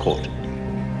verdict accordingly,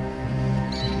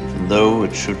 even though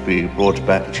it should be brought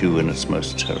back to you in its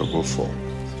most terrible form.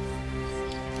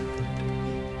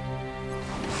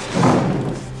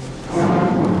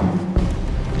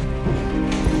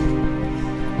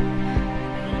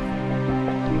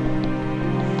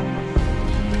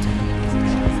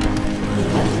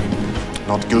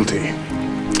 Not guilty.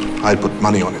 I'd put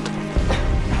money on it.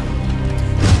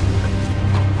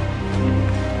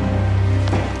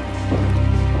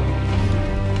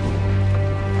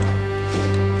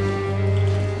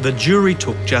 The jury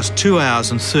took just 2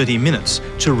 hours and 30 minutes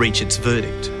to reach its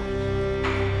verdict.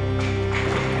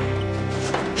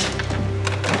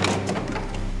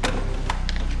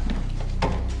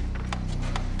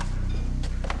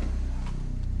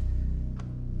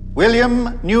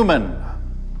 William Newman,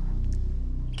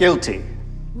 guilty.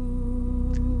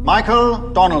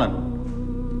 Michael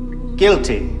Donnellan,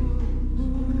 guilty.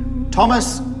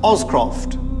 Thomas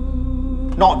Oscroft,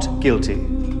 not guilty.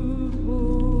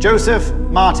 Joseph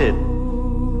Martin,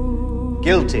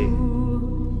 guilty.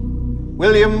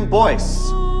 William Boyce,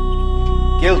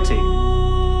 guilty.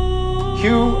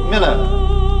 Hugh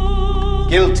Miller.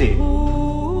 Guilty.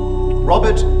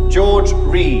 Robert George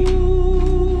Reed.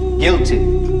 Guilty.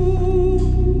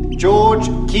 George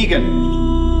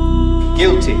Keegan.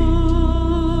 Guilty.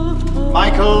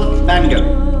 Michael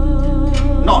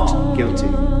Mangan. Not guilty.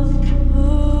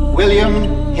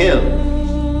 William Hill.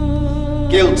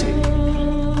 Guilty.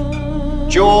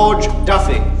 George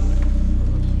Duffy.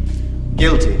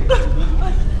 Guilty.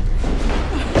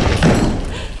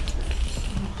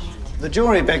 The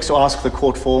jury begs to ask the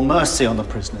court for mercy on the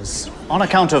prisoners on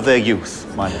account of their youth,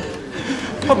 my lord.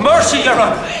 But mercy, Your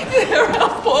Honour! They're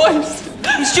our boys.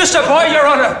 He's just a boy, Your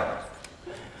Honour!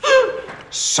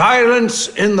 Silence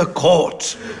in the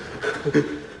court.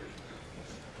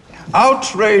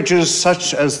 Outrages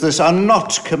such as this are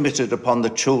not committed upon the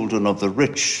children of the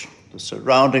rich, the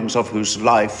surroundings of whose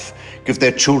life give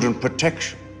their children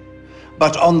protection,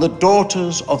 but on the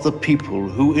daughters of the people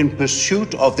who, in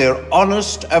pursuit of their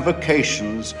honest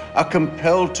avocations, are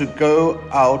compelled to go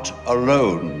out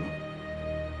alone,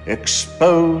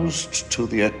 exposed to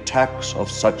the attacks of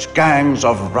such gangs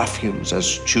of ruffians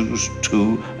as choose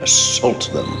to assault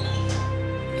them.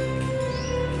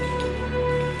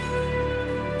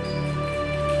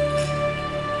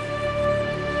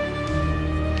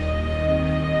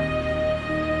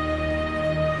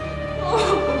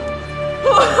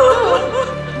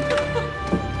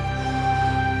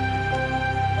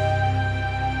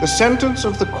 The sentence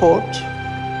of the court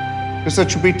is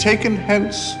that you be taken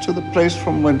hence to the place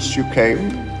from whence you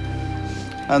came,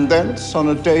 and thence on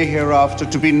a day hereafter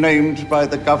to be named by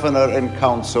the governor and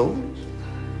council,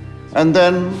 and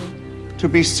then to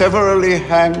be severally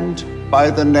hanged by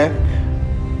the neck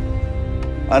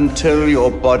until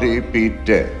your body be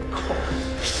dead.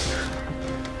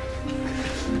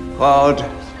 God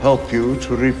help you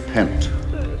to repent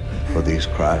for these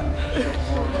crimes.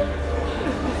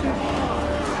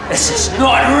 This is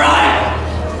not right!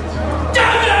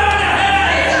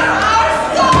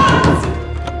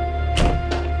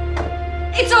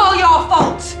 It's all your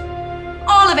fault.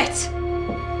 All of it.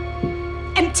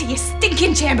 Empty your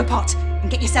stinking chamber pot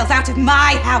and get yourself out of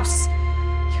my house.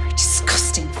 You're a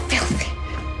disgusting,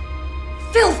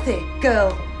 filthy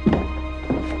girl.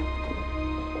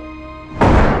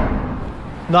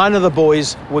 9 of the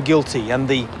boys were guilty, and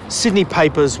the Sydney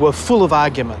papers were full of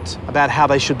argument about how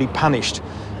they should be punished.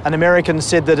 An American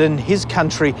said that in his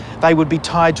country they would be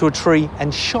tied to a tree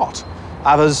and shot.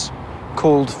 Others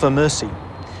called for mercy.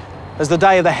 As the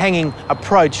day of the hanging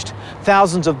approached,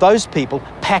 thousands of those people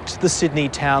packed the Sydney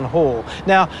Town Hall.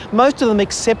 Now, most of them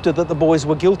accepted that the boys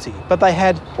were guilty, but they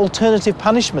had alternative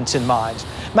punishments in mind.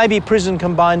 Maybe prison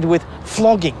combined with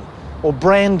flogging or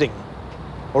branding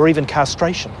or even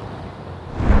castration.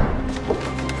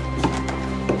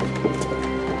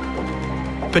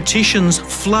 Petitions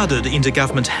flooded into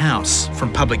Government House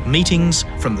from public meetings,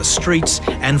 from the streets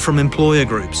and from employer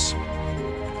groups.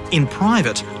 In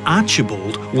private,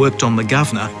 Archibald worked on the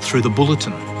Governor through the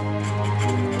Bulletin.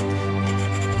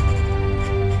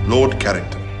 Lord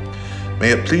Carrington,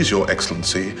 may it please your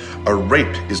Excellency, a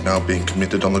rape is now being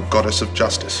committed on the Goddess of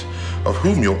Justice, of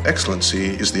whom your Excellency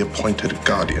is the appointed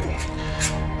guardian.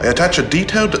 I attach a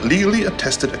detailed, legally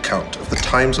attested account of the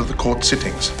times of the court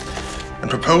sittings, and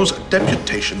propose a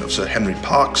deputation of Sir Henry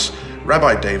Parkes,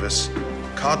 Rabbi Davis,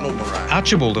 Cardinal Moran.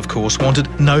 Archibald, of course, wanted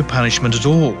no punishment at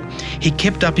all. He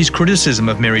kept up his criticism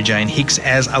of Mary Jane Hicks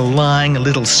as a lying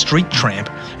little street tramp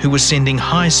who was sending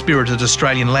high-spirited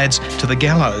Australian lads to the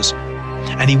gallows.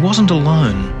 And he wasn't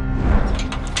alone.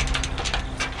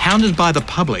 Hounded by the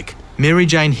public, Mary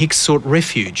Jane Hicks sought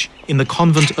refuge in the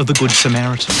convent of the Good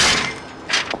Samaritan.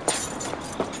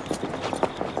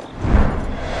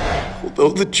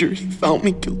 Although the jury found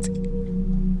me guilty,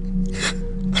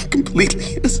 I'm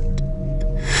completely innocent.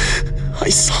 I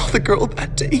saw the girl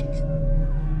that day.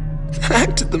 I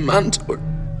acted the man to her.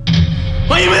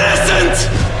 I'm innocent!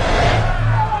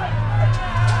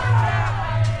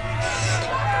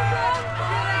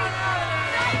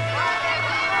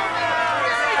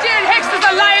 Jane Hicks is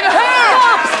a lying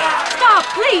her! Stop,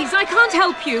 please, I can't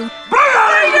help you. Bring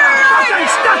her in, you fucking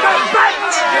stuck-up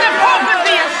bitch! The Pope would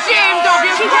be ashamed of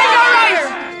you! Bring her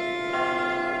in!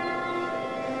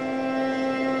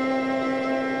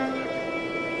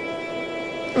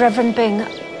 Reverend Byng,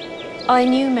 I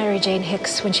knew Mary Jane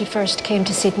Hicks when she first came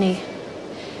to Sydney.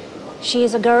 She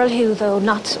is a girl who, though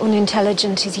not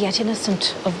unintelligent, is yet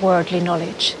innocent of worldly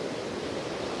knowledge.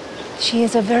 She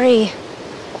is a very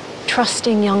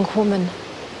trusting young woman.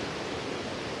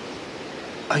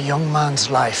 A young man's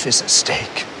life is at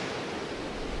stake.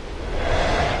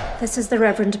 This is the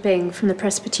Reverend Byng from the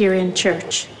Presbyterian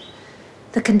Church.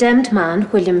 The condemned man,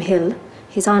 William Hill,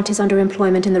 His aunt is under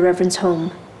employment in the Reverend's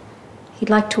home. He'd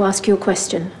like to ask you a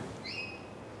question.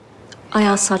 I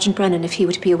asked Sergeant Brennan if he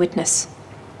would be a witness.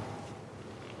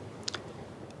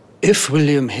 If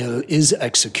William Hill is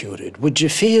executed, would you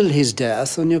feel his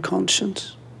death on your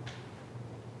conscience?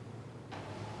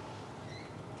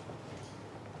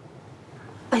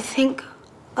 I think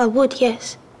I would,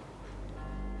 yes.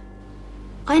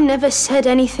 I never said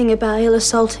anything about Hill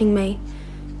assaulting me,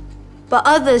 but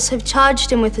others have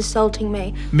charged him with assaulting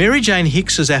me. Mary Jane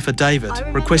Hicks's affidavit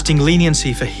requesting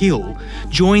leniency for Hill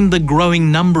joined the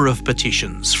growing number of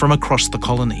petitions from across the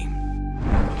colony.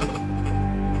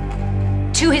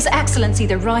 To His Excellency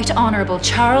the Right Honourable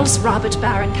Charles Robert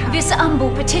Baron Campbell, this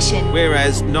humble petition,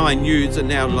 whereas 9 youths are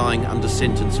now lying under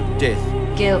sentence of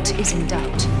death. Guilt is in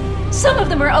doubt. Some of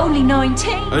them are only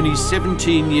 19. Only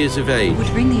 17 years of age. Would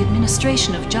bring the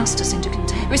administration of justice into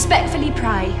contempt. Respectfully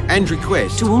pray. And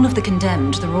request. To all of the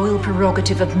condemned, the royal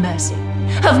prerogative of mercy.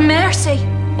 Of mercy!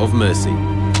 Of mercy.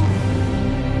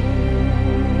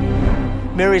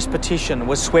 Mary's petition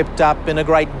was swept up in a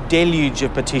great deluge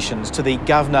of petitions to the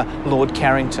Governor, Lord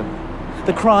Carrington.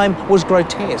 The crime was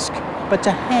grotesque, but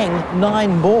to hang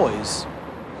 9 boys.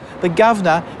 The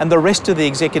Governor and the rest of the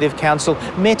Executive Council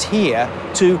met here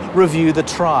to review the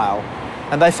trial,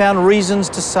 and they found reasons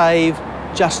to save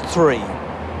just 3,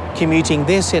 commuting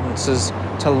their sentences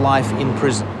to life in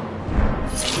prison.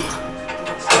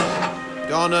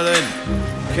 Donnellan,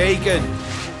 Keegan,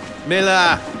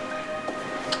 Miller.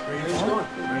 Where are you going?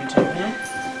 Where are you taking him?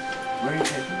 Where are you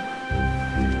taking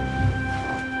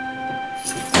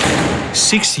him?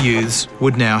 6 youths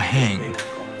would now hang,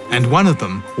 and one of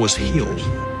them was Hill.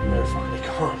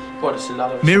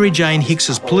 Mary Jane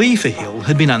Hicks's plea for Hill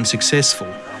had been unsuccessful,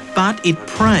 but it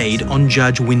preyed on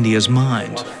Judge Windier's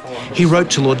mind. He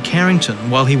wrote to Lord Carrington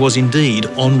while he was indeed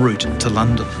en route to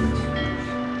London.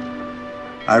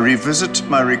 I revisit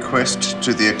my request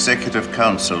to the Executive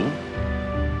Council,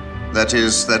 that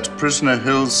is, that prisoner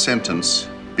Hill's sentence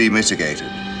be mitigated.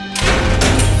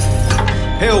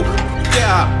 Hill, get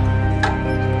up!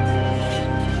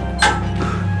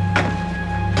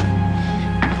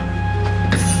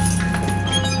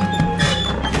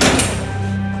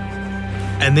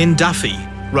 And then Duffy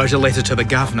wrote a letter to the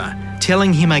Governor,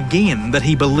 telling him again that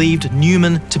he believed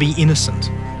Newman to be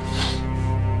innocent.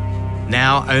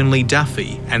 Now only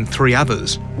Duffy and 3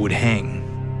 others would hang.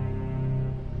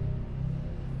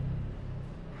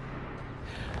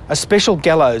 A special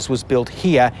gallows was built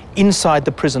here inside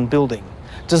the prison building,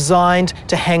 designed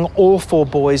to hang all 4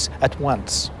 boys at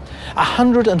once.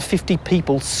 150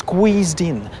 people squeezed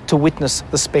in to witness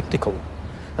the spectacle.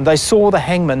 And they saw the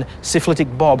hangman,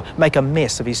 Syphilitic Bob, make a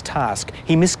mess of his task.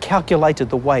 He miscalculated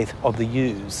the weight of the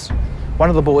youths. One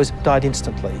of the boys died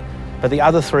instantly, but the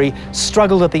other 3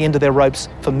 struggled at the end of their ropes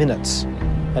for minutes,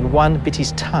 and one bit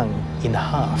his tongue in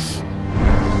half.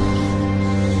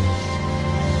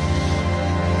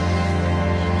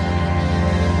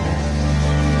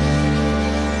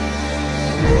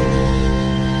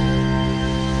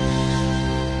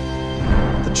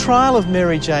 The trial of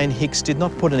Mary Jane Hicks did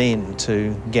not put an end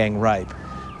to gang rape.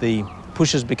 The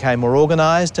pushers became more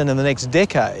organised, and in the next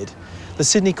decade, the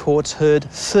Sydney courts heard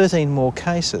 13 more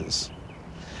cases.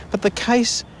 But the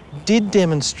case did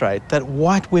demonstrate that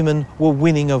white women were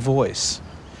winning a voice,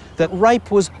 that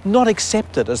rape was not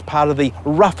accepted as part of the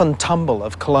rough and tumble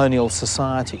of colonial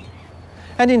society.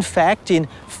 And in fact, in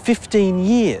 15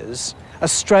 years,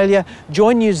 Australia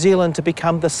joined New Zealand to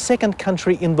become the 2nd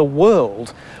country in the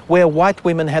world where white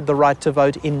women had the right to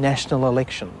vote in national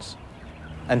elections.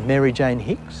 And Mary Jane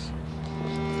Hicks?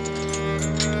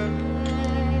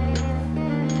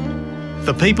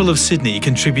 The people of Sydney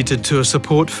contributed to a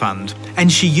support fund,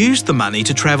 and she used the money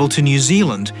to travel to New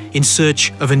Zealand in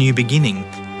search of a new beginning.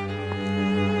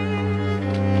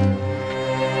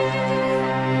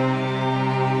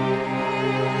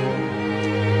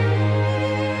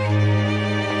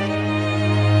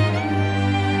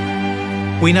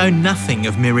 We know nothing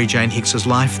of Mary Jane Hicks's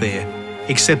life there,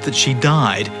 except that she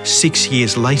died 6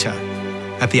 years later,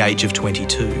 at the age of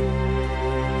 22.